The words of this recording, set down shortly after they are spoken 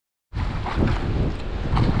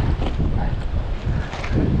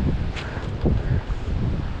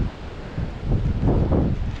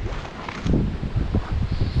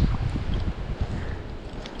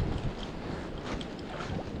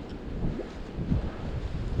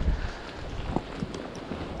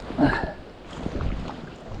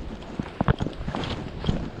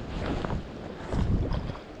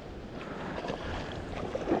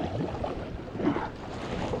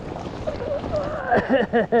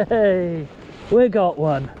Hey, we got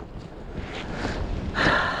one.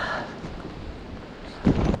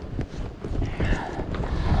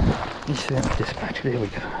 Instant dispatch, there we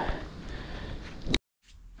go.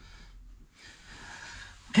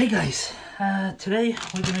 Okay guys, today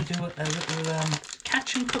we're going to do a little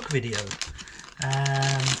catch and cook video.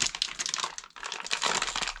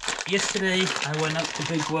 Yesterday I went up to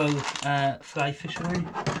Big Well fly fishery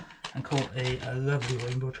and caught a lovely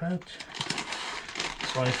rainbow trout.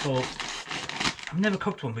 So I thought, I've never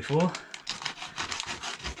cooked one before,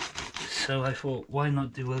 so I thought why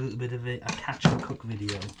not do a little bit of a catch and cook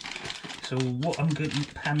video. So what I'm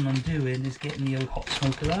planning on doing is getting the old hot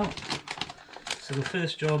smoker out. So the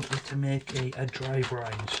first job is to make a dry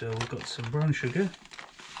brine. So we've got some brown sugar,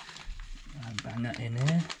 bang that in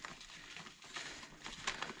here.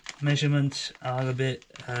 Measurements are a bit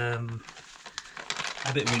wing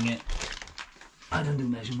it. I don't do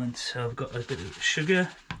measurements, so I've got a bit of sugar,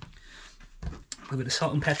 a bit of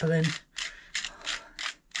salt and pepper in, a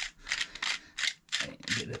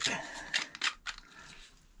bit of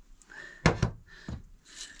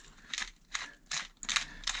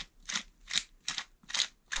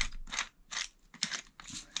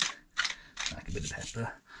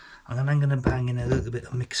pepper, and then I'm going to bang in a little bit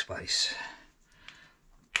of mixed spice.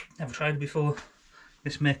 Never tried it before,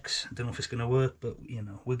 this mix. I don't know if it's going to work, but you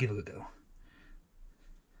know, we'll give it a go.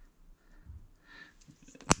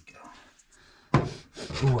 There we go.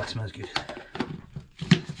 Oh, that smells good.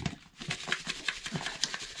 Give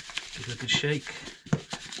it a good shake,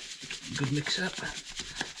 good mix up.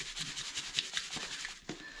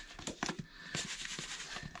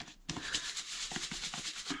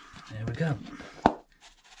 There we go.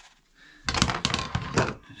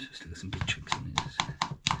 Just got some big chunks in this.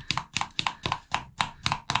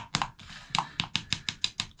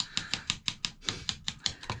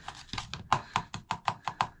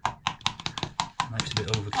 Knife's a bit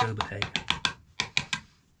overkill, but hey.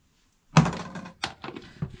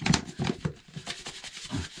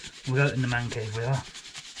 We're out in the man cave, we are.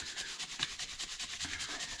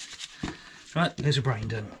 Right, there's a brine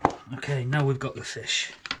done. Okay, now we've got the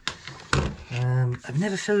fish. I've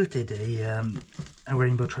never filleted a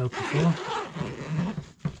rainbow trout before,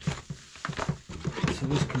 so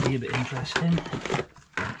this can be a bit interesting.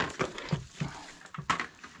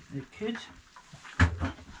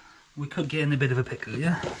 We could get in a bit of a pickle,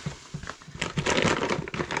 yeah?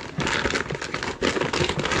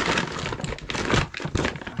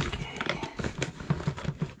 Okay.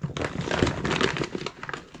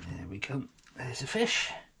 There we go. There's a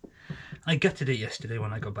fish. I gutted it yesterday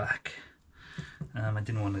when I got back. I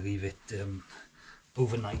didn't want to leave it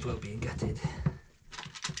overnight without being gutted.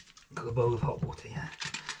 Got a bowl of hot water here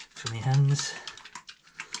for my hands.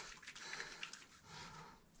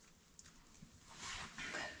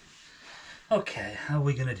 Okay, how are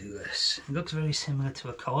we going to do this? It looks very similar to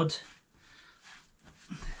a cod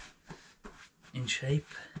in shape.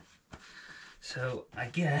 So I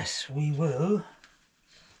guess we will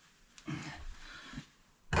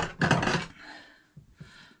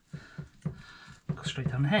go straight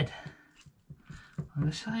down the head on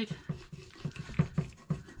this side.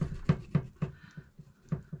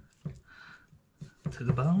 To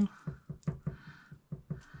the bone.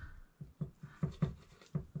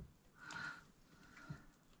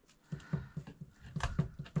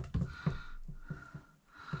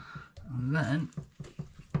 And then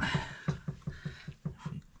if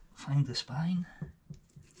we find the spine,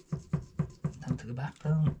 down to the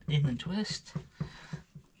backbone, in and twist.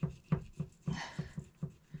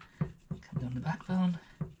 Come down the backbone.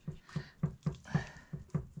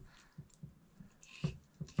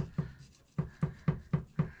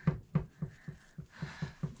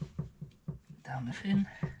 Down the fin.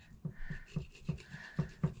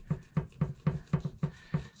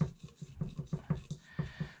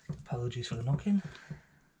 Apologies for the knocking.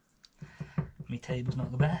 My table's not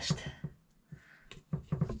the best.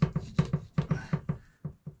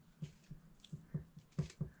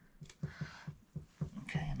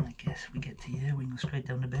 Okay, and I guess we get to here, we can go straight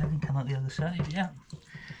down the belly and come out the other side, yeah.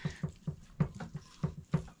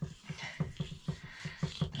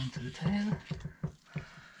 Down to the tail.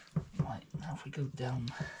 Right, now if we go down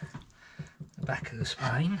the back of the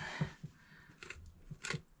spine.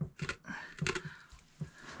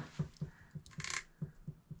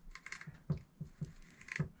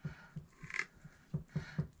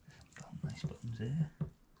 Nice buttons there.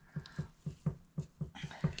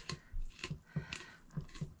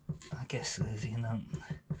 I guess there's, you know,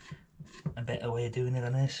 a better way of doing it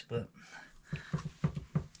than this, but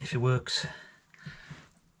if it works,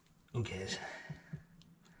 who cares?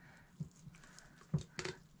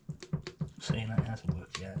 saying that it hasn't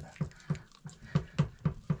worked yet.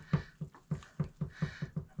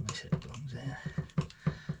 Nice set of bones there.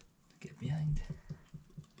 Get behind.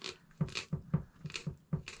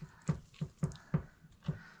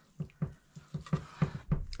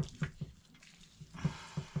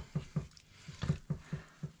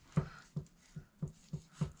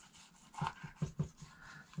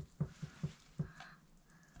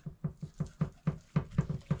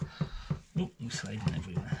 Oh, we're sliding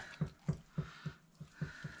everywhere.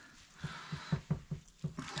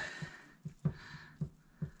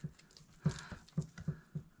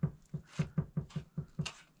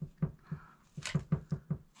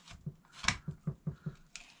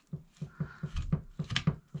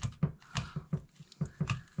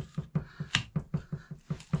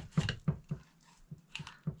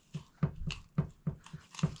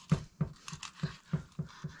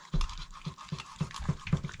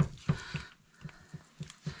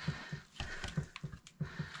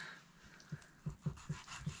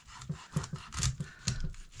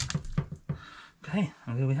 Okay,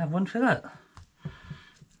 and there we have one fillet.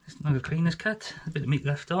 It's not a clean as cut, a bit of meat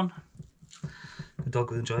left on. The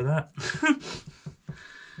dog will enjoy that.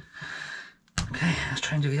 Okay, let's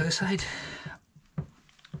try and do the other side.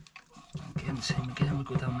 Again, same again, we'll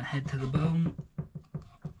go down the head to the bone.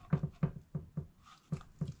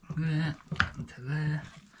 There, into there.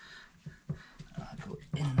 I'll go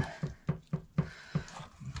in.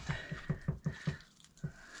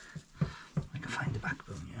 I can find the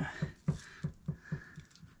backbone, yeah.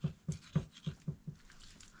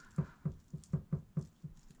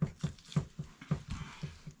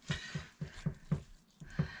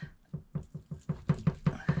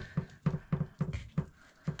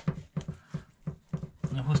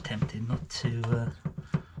 I was tempted not to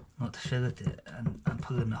fillet it and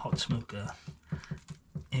put it in the hot smoker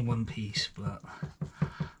in one piece, but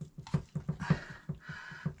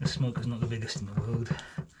the smoker's not the biggest in the world.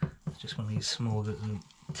 It's just one of these small little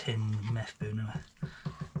tin meth burner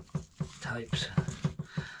types.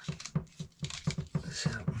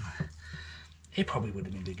 So it probably would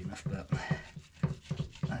have been big enough, but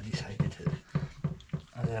I decided to.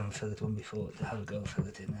 I haven't filleted one before to have a go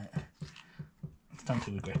filleting it. It's time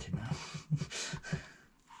to regret it now.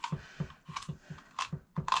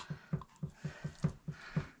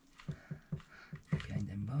 Behind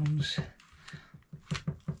them bones.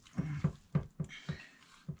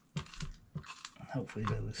 Hopefully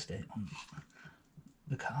they will stay on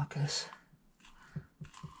the carcass.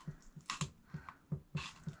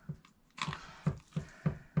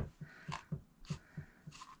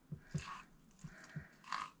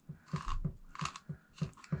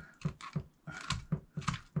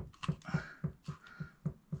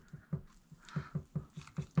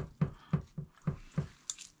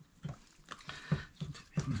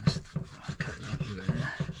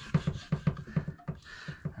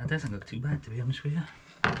 It doesn't look too bad, to be honest with you.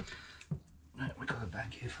 Right, we've got a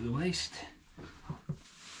bag here for the waste.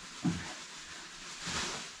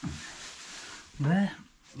 There.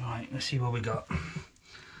 Right, let's see what we got.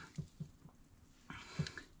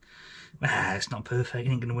 It's not perfect,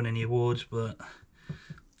 ain't gonna win any awards, but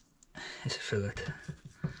it's a fillet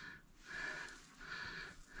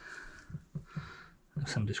of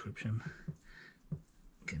some description.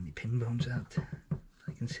 Getting the pin bones out, so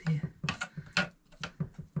I can see it.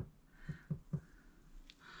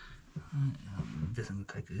 Doesn't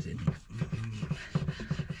look like there's any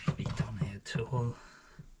meat on here at all.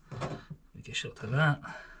 We get a shot of that.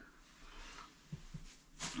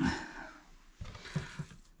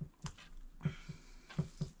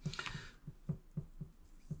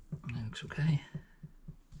 That looks okay.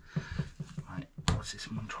 Right, what's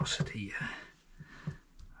this monstrosity here?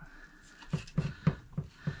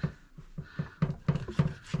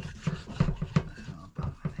 There's a little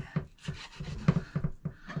bone in there.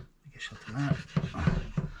 We get a shot of that.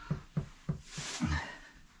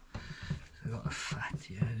 There's a lot of fat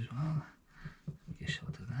here as well. We get a shot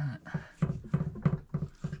of that.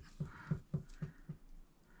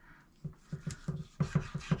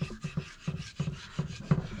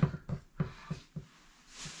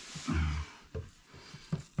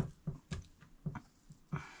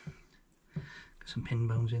 Got some pin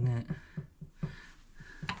bones in it.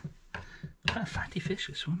 Quite a fatty fish,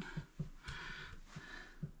 this one.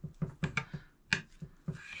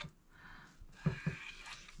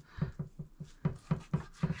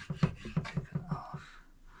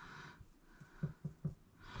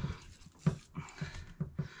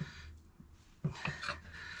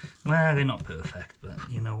 Well, they're not perfect, but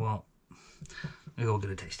you know what? They're all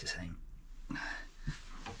going to taste the same.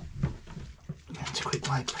 That's a quick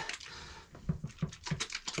wipe.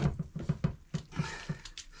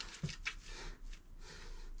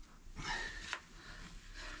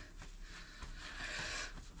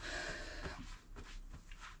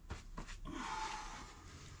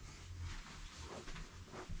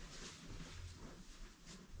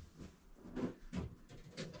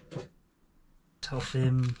 access off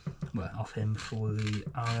him, well, off him for the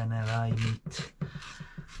RNLI meet. I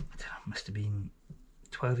don't know, must have been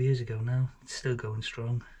 12 years ago now. It's still going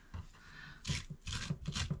strong.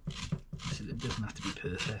 So it doesn't have to be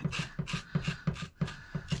perfect.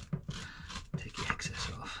 Take the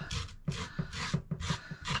excess off.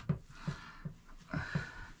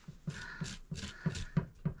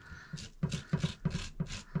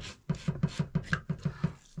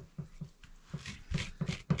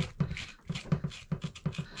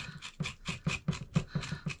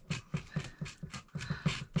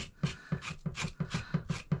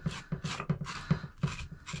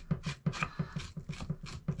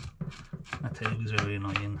 It was very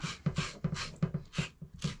annoying.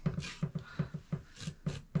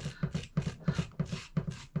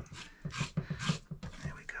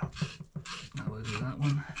 There we go. Now we'll do that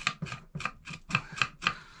one.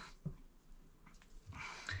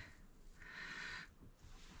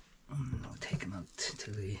 I'll take him out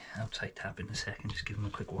to the outside tap in a second, just give him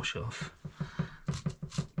a quick wash off.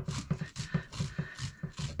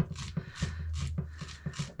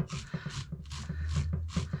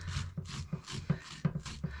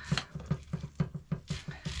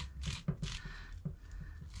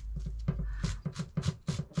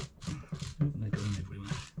 They're going everywhere.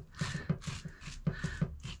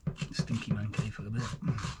 Stinky man cave for a bit.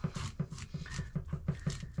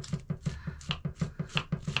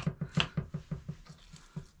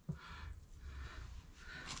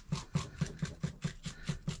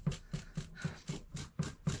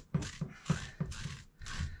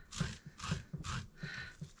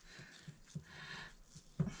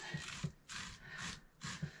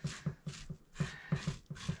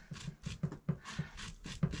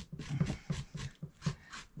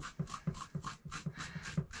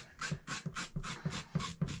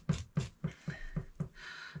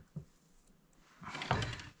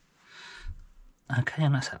 Okay,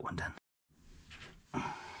 and that's that one done.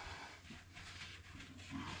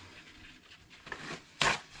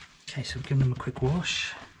 Okay, so we've given them a quick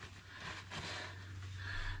wash.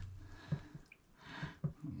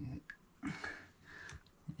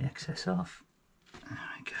 The excess off. There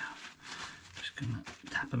we go. Just gonna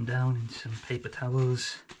tap them down in some paper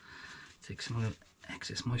towels. Take some of the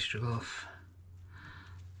excess moisture off.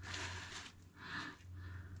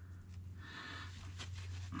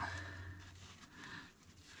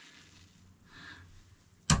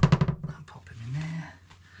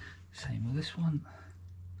 Same with this one.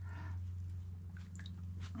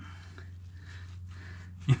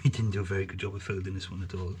 We didn't do a very good job of folding this one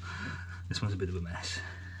at all. This one's a bit of a mess.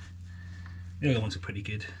 The other ones are pretty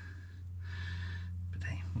good. But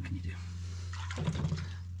hey, what can you do?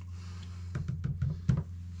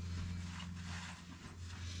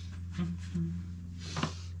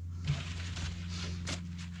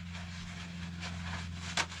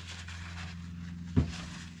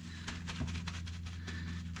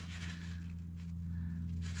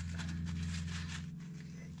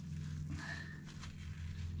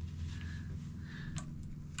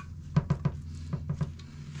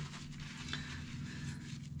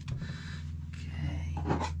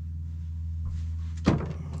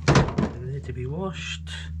 To be washed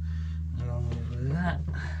along with that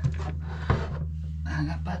and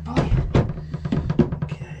that bad boy.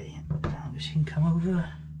 Okay, now this can come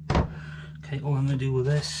over. Okay, all I'm going to do with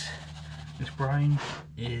this brine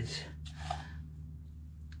is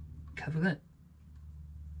cover it.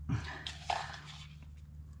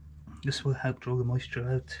 This will help draw the moisture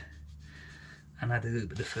out and add a little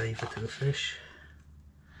bit of flavour to the fish.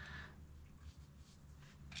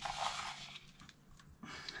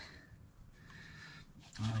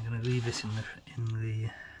 I'm going to leave this in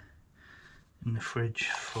the fridge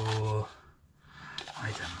for,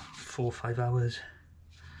 I don't know, 4 or 5 hours,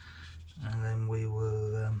 and then we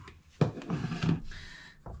will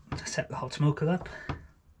set the hot smoker up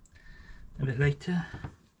a bit later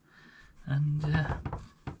and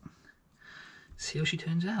see how she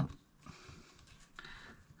turns out.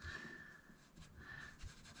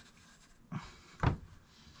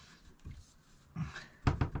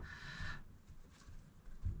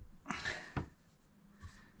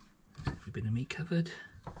 Bit of meat covered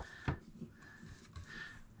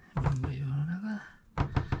in one way or another.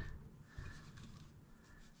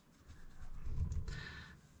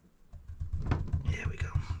 There we go,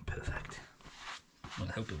 perfect. Well,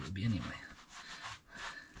 I hope it will be anyway.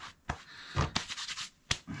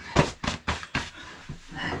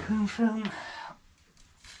 Cling film.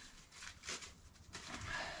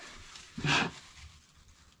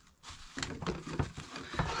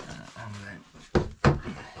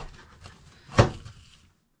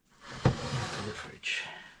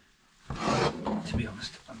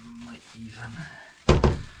 then.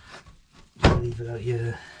 Just leave it out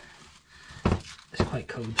here. It's quite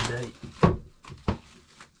cold today.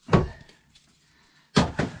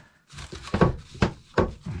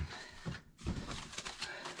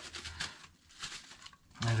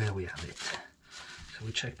 And there we have it. So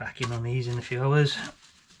we'll check back in on these in a few hours.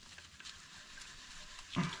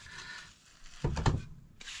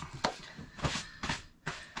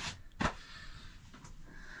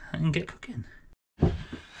 And get cooking.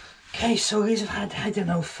 Okay, so these have had, I don't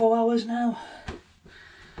know, 4 hours now.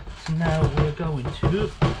 So now we're going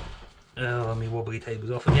to, oh, my wobbly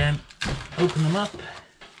table's off again. Open them up.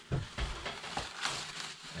 There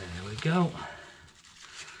we go.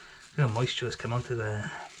 Look how moisture has come out of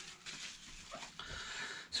there.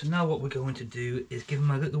 So now what we're going to do is give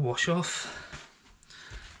them a little wash off.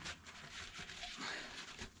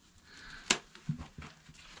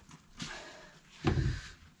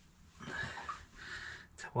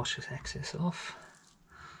 Wash this excess off.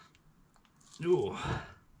 Oh, I'll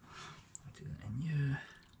do that in here.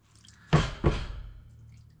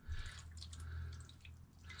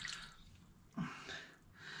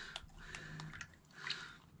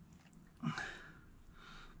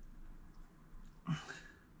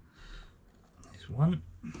 There's one,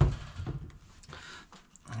 and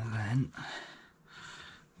then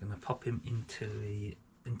I'm going to pop him into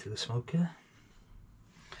the smoker.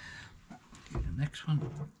 The next one.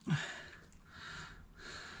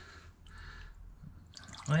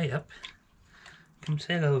 Way up. Come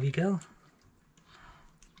say hello if you go.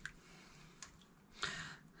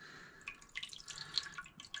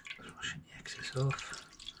 Washing the excess off.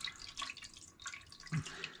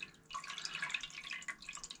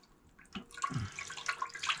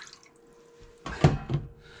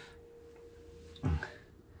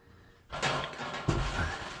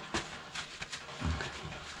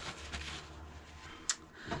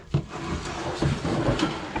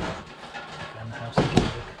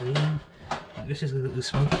 This is a little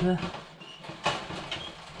smoker.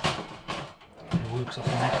 It works off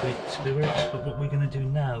an acrid spirits, but what we're going to do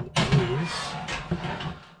now is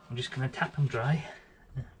I'm just going to tap them dry.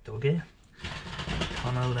 Dog ear.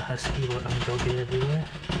 Can't own a husky but I'm dog ear everywhere.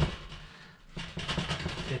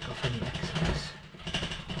 Take off any excess.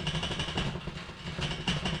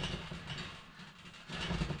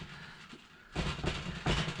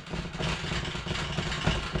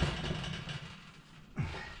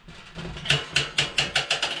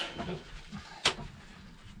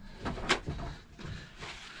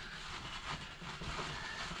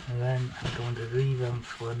 And then I'm going to leave them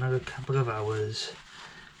for another couple of hours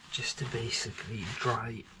just to basically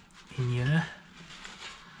dry in here.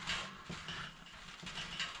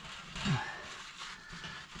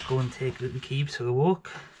 Go and take little keeps for a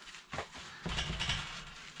walk,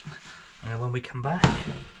 and when we come back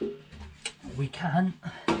we can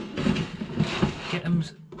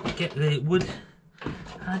get the wood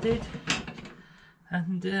added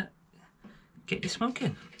and get you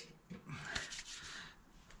smoking.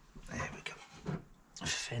 There we go.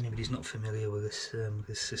 If anybody's not familiar with this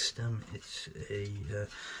system, it's a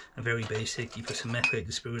very basic. You put some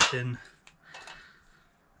methylated spirits in,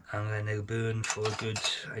 and then they'll burn for a good,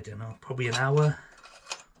 I don't know, probably an hour.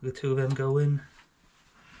 The two of them go in.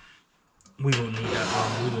 We won't need that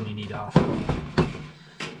long. We'll only need half.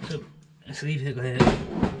 So let's leave it there.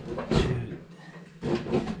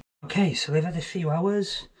 Okay, so they've had a few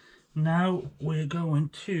hours. Now we're going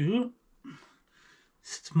to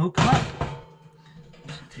smoke them up.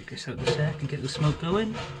 So take this out the sec and get the smoke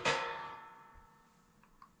going.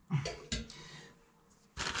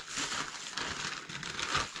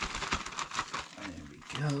 There we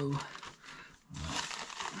go.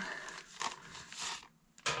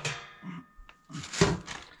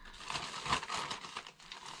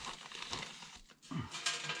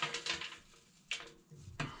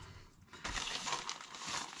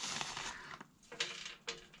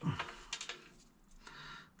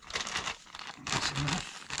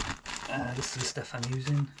 This is the stuff I'm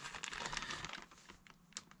using.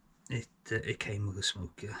 It came with a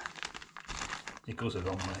smoker. It goes a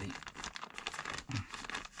long way.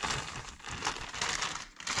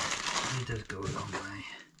 It does go a long way.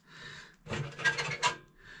 Put that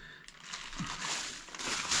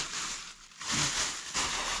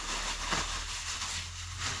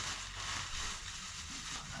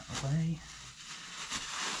away.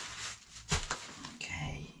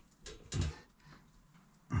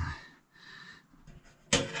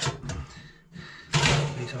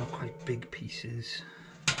 These are quite big pieces.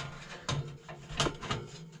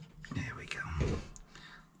 There we go.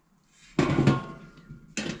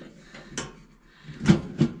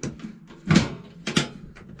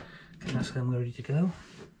 And that's looks like I'm ready to go.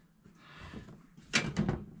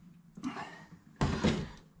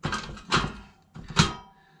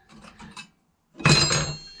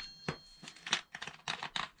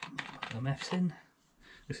 Put the meths in.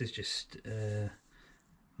 This is just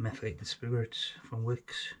methylated spirits from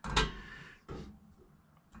wicks.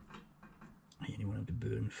 You only want them to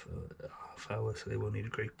burn for a half hour, so they won't need a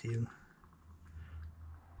great deal.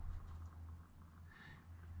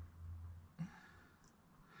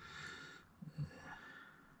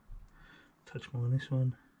 Touch more on this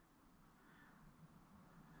one.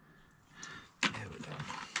 There we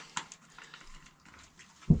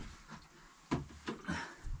go.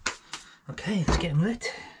 Okay, let's get them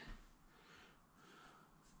lit.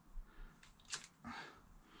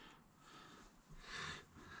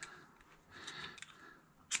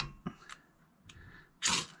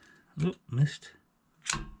 Oh, missed.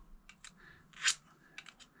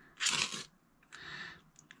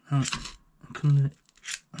 Oh,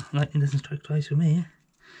 lightning doesn't strike twice with me.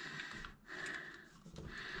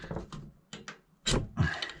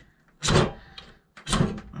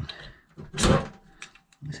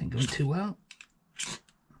 This ain't going too well.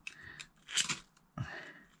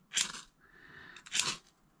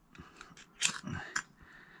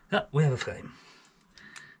 Ah, we have a flame.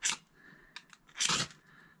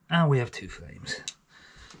 And we have 2 flames.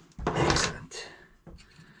 Excellent.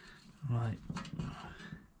 Right.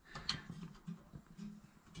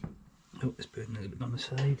 Oh, it's burning a little bit on the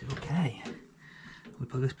side. Okay. We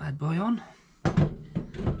put this bad boy on.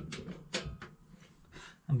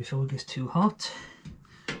 And before it gets too hot,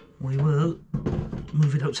 we will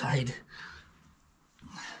move it outside.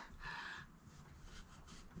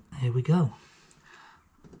 Here we go.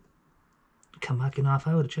 Come back in half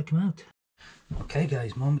hour to check him out. Okay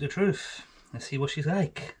guys, moment of truth. Let's see what she's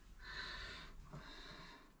like.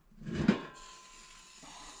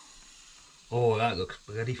 Oh, that looks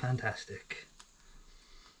bloody fantastic.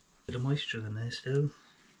 Bit of moisture in there still.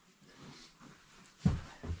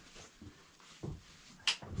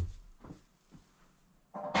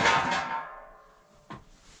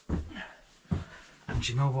 And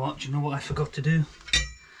do you know what? Do you know what I forgot to do?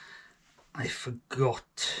 I forgot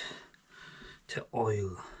to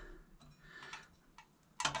oil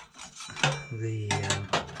the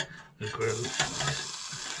grill,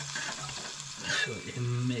 so it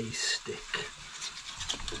may stick.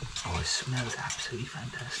 Oh, it smells absolutely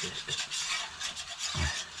fantastic.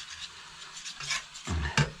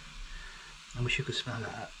 I wish you could smell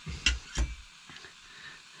that.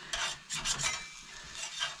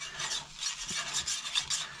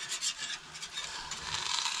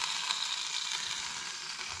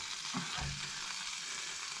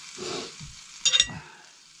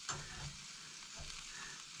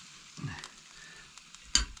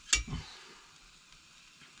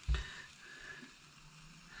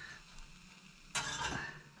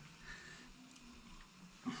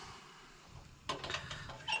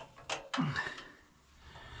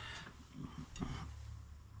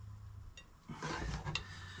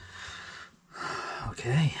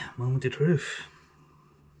 Okay, moment of truth.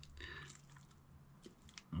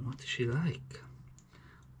 What does she like?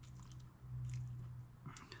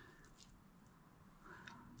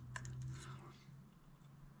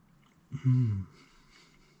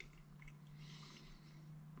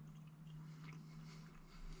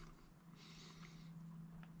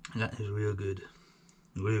 That is real good.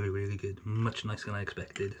 Really, really good. Much nicer than I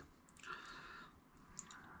expected.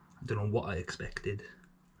 I don't know what I expected,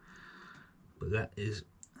 but that is...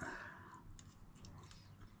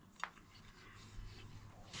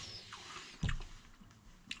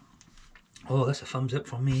 Oh, that's a thumbs up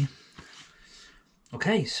from me.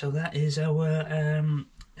 Okay, so that is our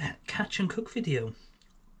catch and cook video.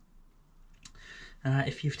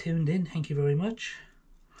 If you've tuned in, thank you very much.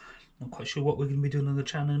 Not quite sure what we're going to be doing on the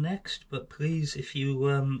channel next, but please, if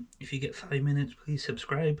you get 5 minutes, please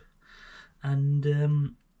subscribe, and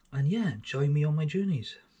yeah, join me on my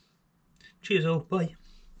journeys. Cheers all, bye.